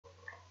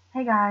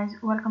Hey guys,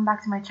 welcome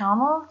back to my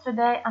channel.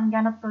 Today I'm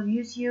gonna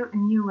produce you a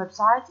new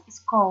website. It's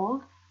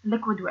called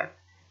LiquidWeb.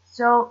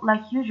 So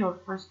like usual,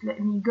 first let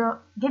me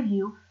give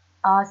you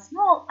a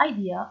small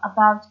idea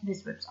about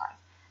this website.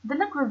 The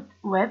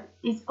LiquidWeb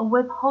is a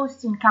web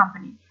hosting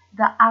company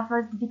that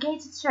offers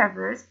dedicated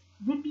servers,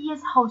 VPS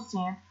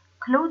hosting,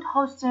 cloud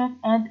hosting,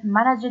 and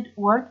managed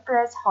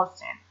WordPress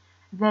hosting.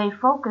 They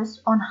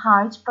focus on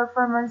high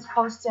performance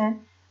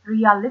hosting,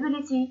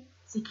 reliability,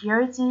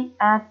 security,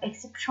 and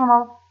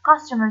exceptional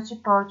customer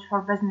support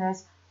for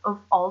business of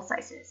all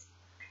sizes.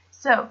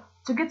 So,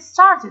 to get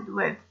started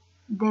with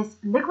this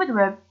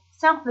LiquidWeb,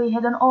 simply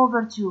head on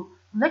over to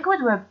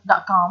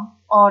liquidweb.com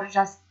or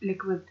just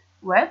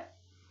LiquidWeb.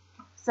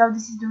 So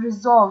this is the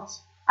result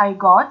I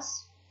got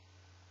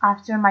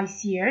after my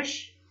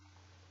search,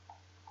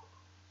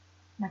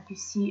 like you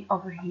see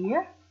over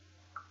here.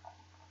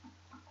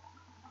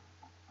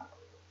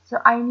 So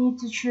I need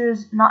to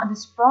choose not the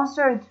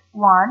sponsored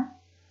one.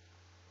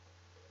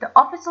 The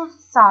official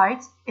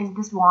site is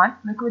this one,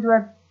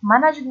 LiquidWeb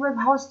Managed Web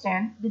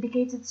Hosting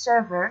Dedicated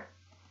Server.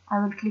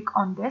 I will click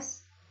on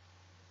this.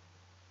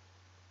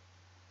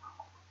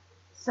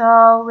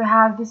 So we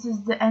have, this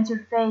is the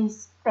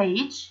interface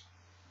page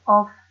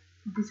of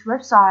this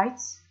website.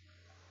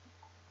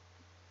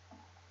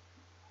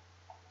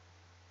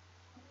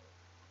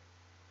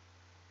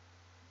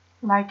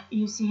 Like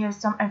you see here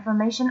some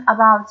information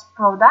about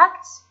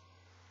products,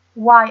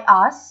 why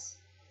us,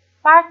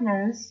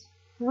 partners,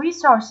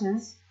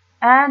 resources,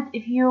 and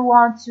if you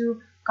want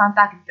to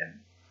contact them.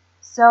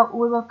 So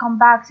we will come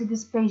back to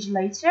this page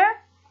later.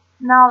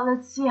 Now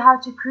let's see how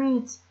to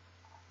create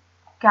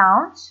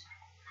account.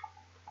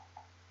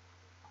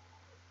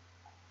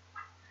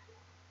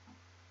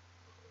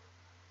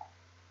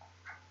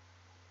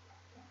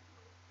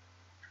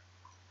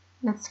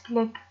 Let's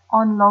click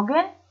on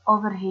login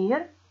over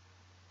here.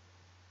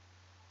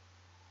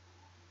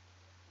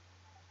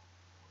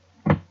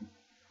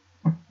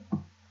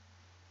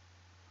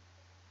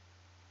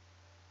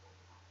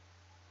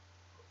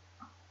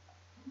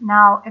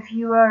 Now, if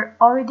you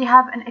already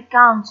have an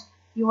account,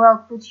 you will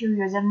put your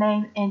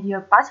username and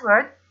your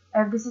password.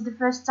 If this is the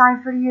first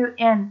time for you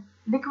in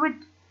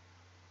LiquidWeb,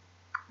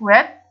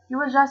 you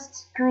will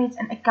just create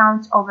an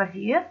account over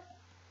here.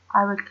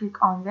 I will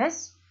click on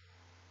this.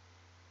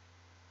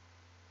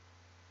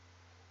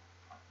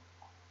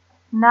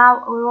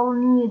 Now we will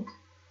need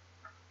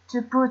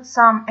to put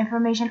some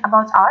information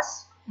about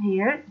us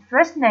here.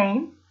 First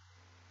name,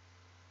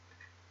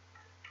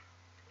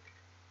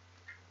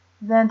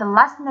 then the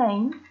last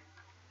name,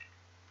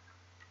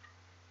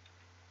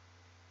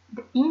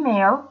 the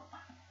email,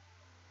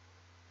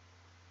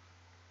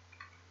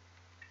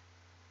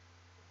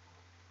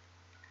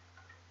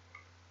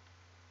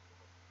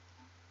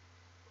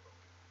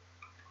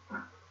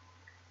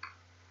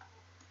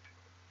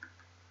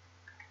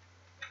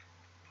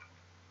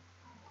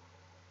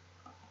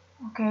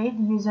 okay,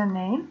 the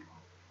username,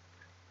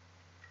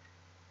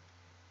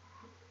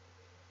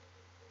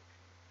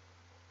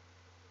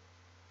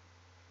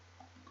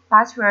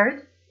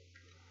 password.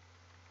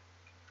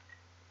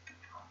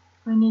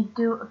 We need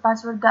to a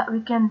password that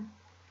we can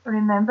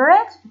remember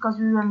it because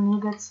we will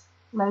need it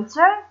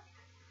later,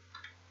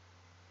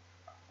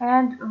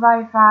 and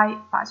verify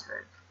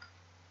password.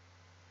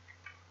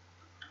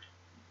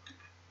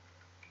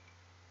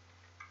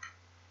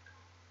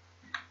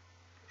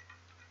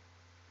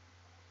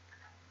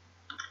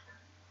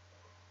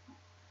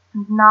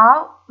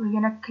 Now we're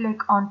gonna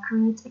click on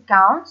create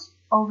account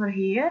over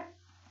here.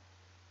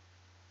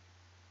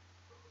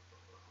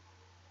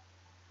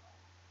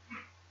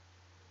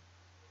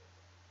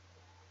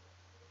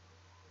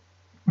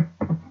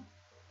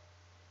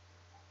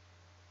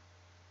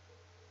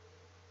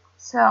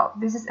 So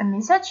this is a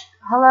message.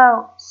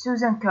 Hello,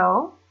 Susan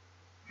Co.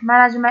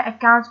 Manage my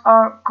account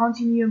or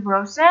continue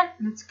browsing.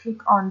 Let's click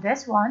on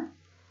this one.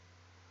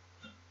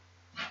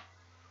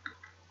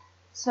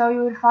 So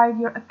you will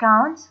find your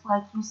account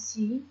like you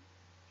see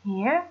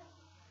here.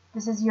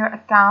 This is your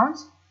account.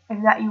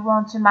 If that you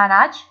want to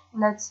manage,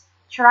 let's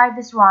try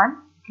this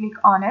one. Click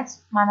on it,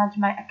 manage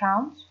my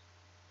account.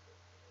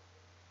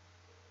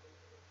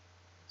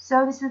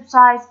 So this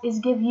website is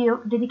give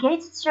you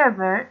dedicated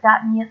server.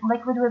 That means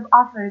LiquidWeb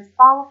offers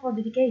powerful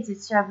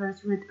dedicated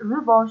servers with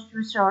robust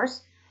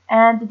resource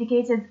and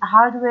dedicated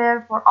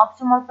hardware for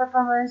optimal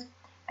performance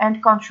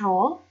and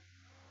control.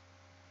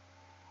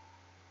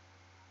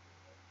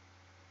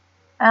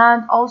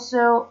 And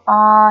also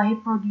he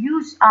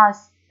produced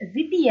us a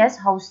VPS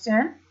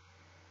hosting.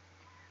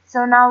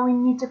 So now we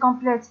need to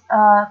complete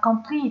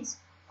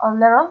a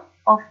little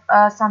of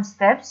some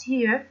steps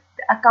here: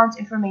 the account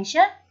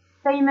information,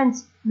 payment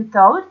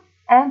method,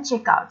 and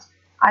checkout.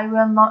 I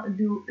will not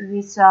do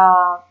this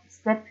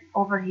step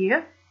over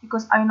here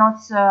because I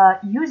not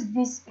use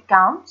this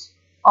account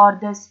or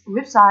this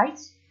website.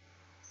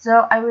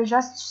 So I will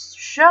just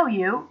show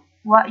you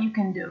what you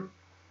can do.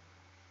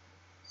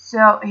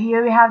 So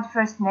here we have the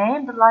first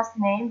name, the last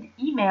name,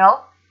 the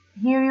email.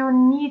 Here you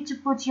need to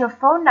put your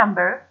phone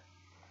number.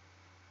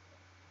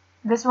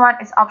 This one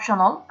is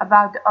optional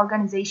about the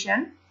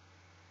organization.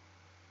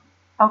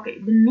 Okay,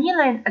 the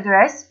mailing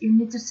address, you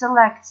need to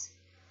select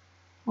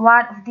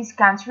one of these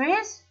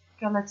countries.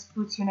 Okay, let's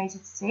put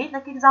United States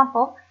like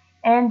example,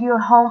 and your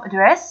home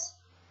address.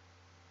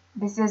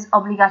 This is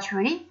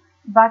obligatory,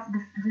 but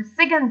the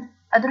second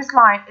address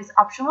line is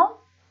optional.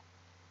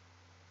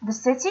 The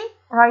city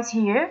right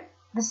here,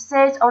 the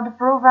state or the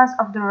province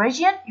of the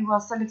region, you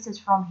will select it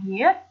from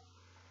here.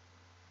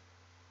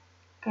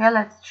 Okay,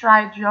 let's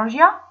try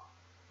Georgia,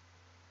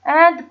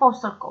 and the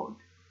postal code.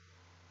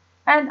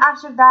 And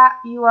after that,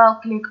 you will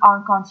click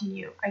on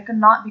continue. I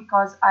cannot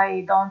because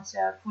I don't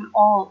fill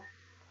all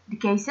the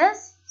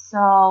cases.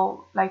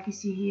 So like you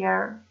see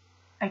here,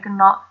 I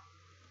cannot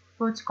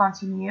put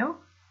continue.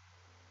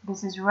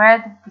 This is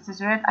red, this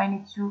is red. I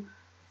need to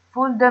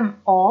fill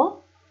them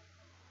all.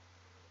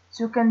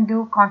 So you can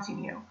do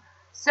continue.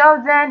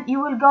 So then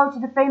you will go to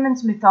the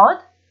payment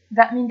method.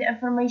 That means the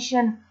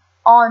information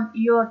on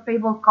your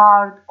PayPal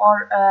card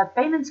or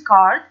payment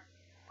card.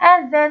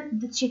 And then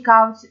the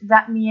checkout,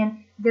 that means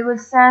they will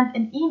send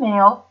an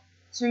email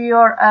to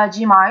your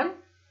Gmail,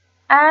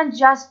 and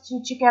just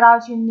to check it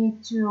out you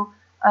need to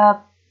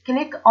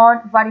click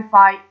on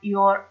verify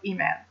your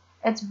email.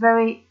 It's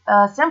very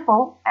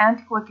simple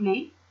and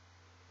quickly,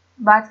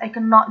 but I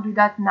cannot do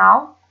that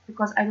now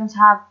because I don't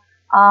have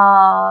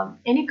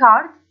any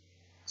card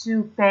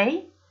to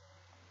pay.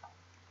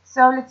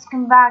 So let's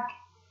come back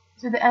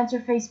to the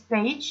interface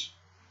page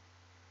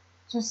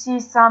to see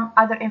some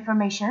other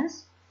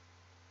informations.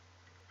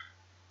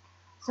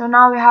 So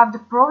now we have the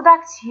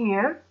products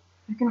here.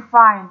 You can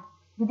find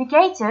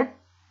dedicated,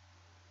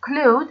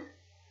 cloud,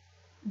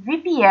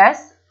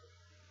 VPS,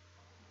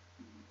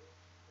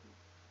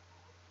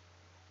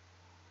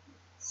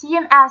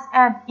 CMS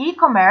and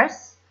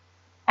e-commerce,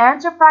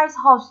 enterprise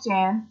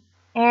hosting,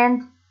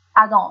 and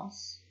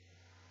add-ons.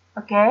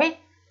 Okay,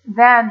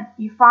 then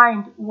you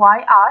find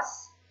why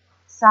us,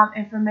 some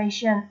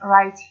information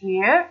right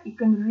here. You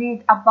can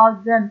read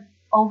about them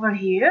over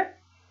here.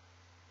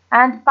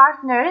 And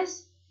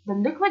partners, the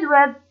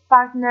LiquidWeb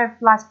Partner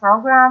Plus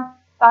program,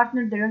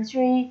 partner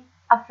directory,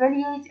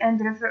 affiliate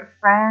and refer a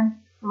friend,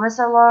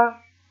 reseller.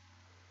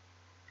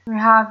 We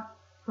have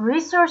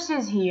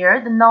resources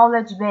here, the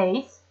knowledge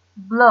base,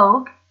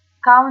 blog,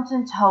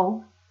 content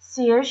hub,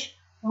 search,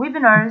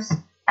 webinars,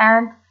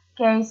 and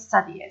case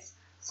studies.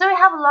 So we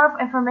have a lot of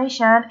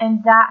information,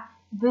 and that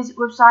this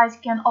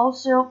website can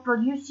also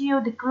produce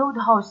you the cloud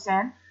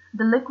hosting.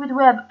 The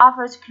LiquidWeb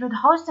offers cloud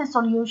hosting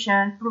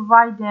solution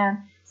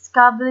providing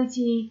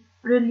scalability,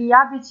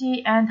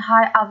 reliability, and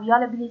high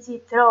availability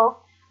through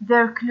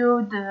their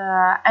cloud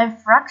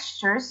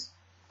infrastructures,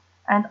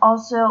 and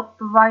also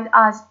provide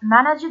us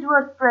managed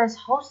WordPress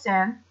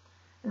hosting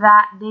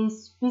that they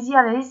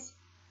specialize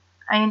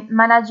in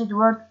managed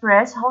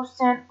WordPress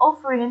hosting,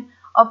 offering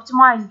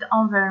optimized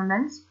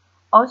environments,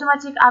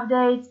 automatic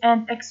updates,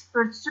 and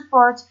expert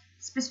support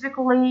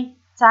specifically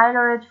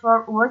tailored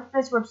for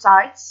WordPress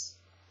websites.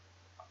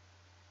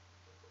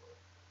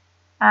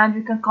 And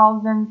you can call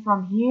them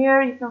from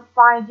here. You can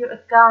find your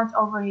account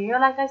over here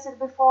like I said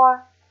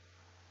before,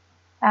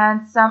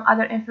 and some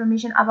other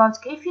information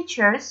about key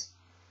features.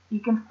 You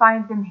can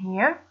find them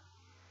here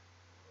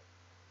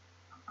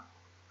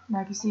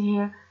like you see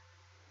here.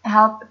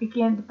 Help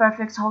picking the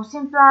perfect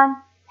hosting plan,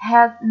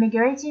 help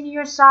migrating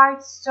your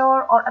site,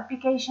 store or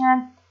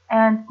application,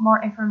 and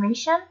more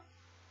information.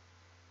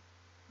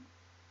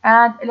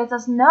 And let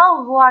us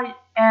know who are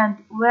and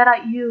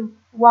where you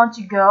want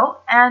to go,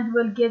 and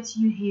we'll get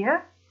you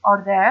here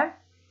or there.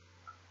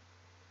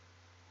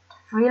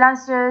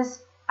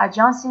 Freelancers,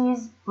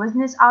 agencies,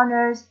 business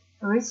owners,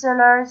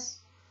 resellers.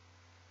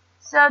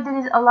 So there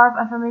is a lot of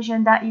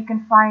information that you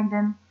can find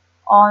them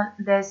on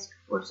this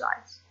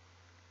website.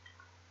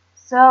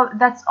 So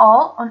that's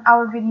all on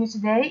our video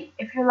today.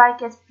 If you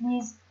like it,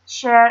 please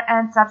share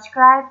and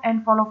subscribe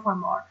and follow for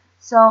more.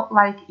 So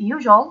like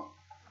usual,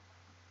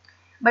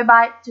 bye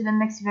bye to the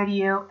next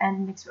video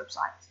and next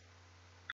website.